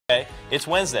Okay, it's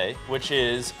Wednesday, which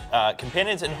is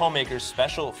Companions and Homemakers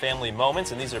Special Family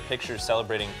Moments, and these are pictures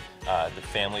celebrating the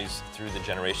families through the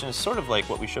generations, sort of like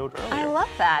what we showed earlier. I love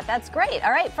that. That's great.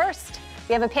 All right, first,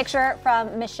 we have a picture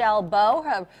from Michelle Bowe.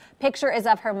 Her picture is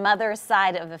of her mother's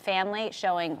side of the family,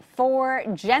 showing 4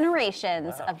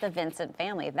 generations of the Vincent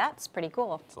family. That's pretty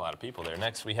cool. It's a lot of people there.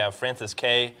 Next, we have Frances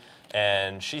Kay,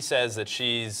 and she says that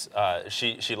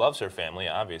she loves her family,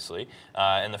 obviously.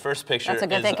 And the first picture That's a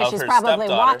good is thing, because of she's her probably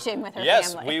stepdaughter. watching with her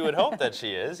yes, family. we would hope that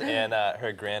she is, and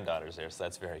her granddaughter's there, so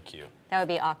that's very cute. That would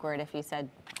be awkward if you said,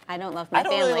 I don't love my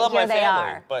family. I don't really love here my they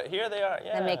family, are. but here they are,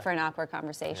 yeah. That make for an awkward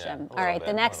conversation. Yeah, all right,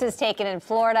 the next is taken in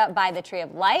Florida by the Tree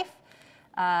of Life.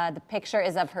 The picture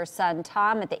is of her son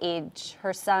Tom at the age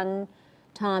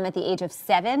of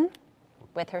 7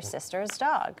 with her sister's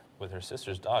dog. With her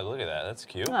sister's dog, look at that, that's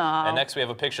cute. Aww. And next we have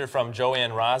a picture from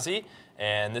Joanne Rozzi,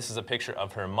 and this is a picture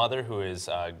of her mother, who is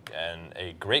a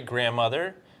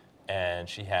great-grandmother, and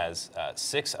she has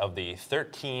 6 of the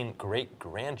 13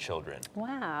 great-grandchildren.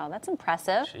 Wow, that's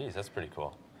impressive. Jeez, that's pretty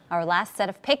cool. Our last set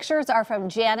of pictures are from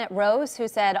Janet Rose, who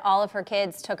said all of her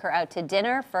kids took her out to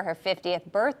dinner for her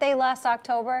 50th birthday last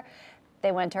October.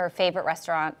 They went to her favorite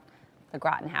restaurant, the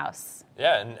Groton House.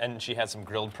 Yeah, and she had some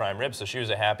grilled prime ribs, so she was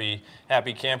a happy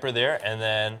camper there. And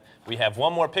then we have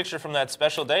one more picture from that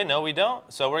special day. No, we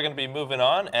don't. So we're going to be moving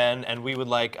on, and we would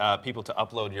like people to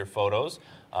upload your photos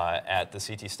at the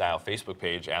CT Style Facebook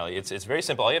page, Allie. It's very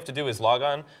simple. All you have to do is log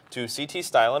on to CT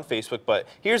Style on Facebook, but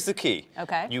here's the key.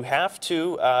 Okay. You have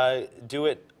to do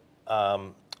it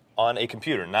on a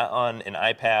computer, not on an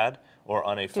iPad or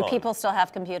on a phone. Do people still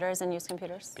have computers and use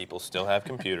computers? People still have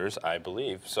computers, I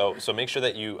believe. So make sure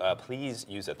that you please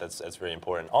use it. That's very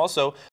important. Also,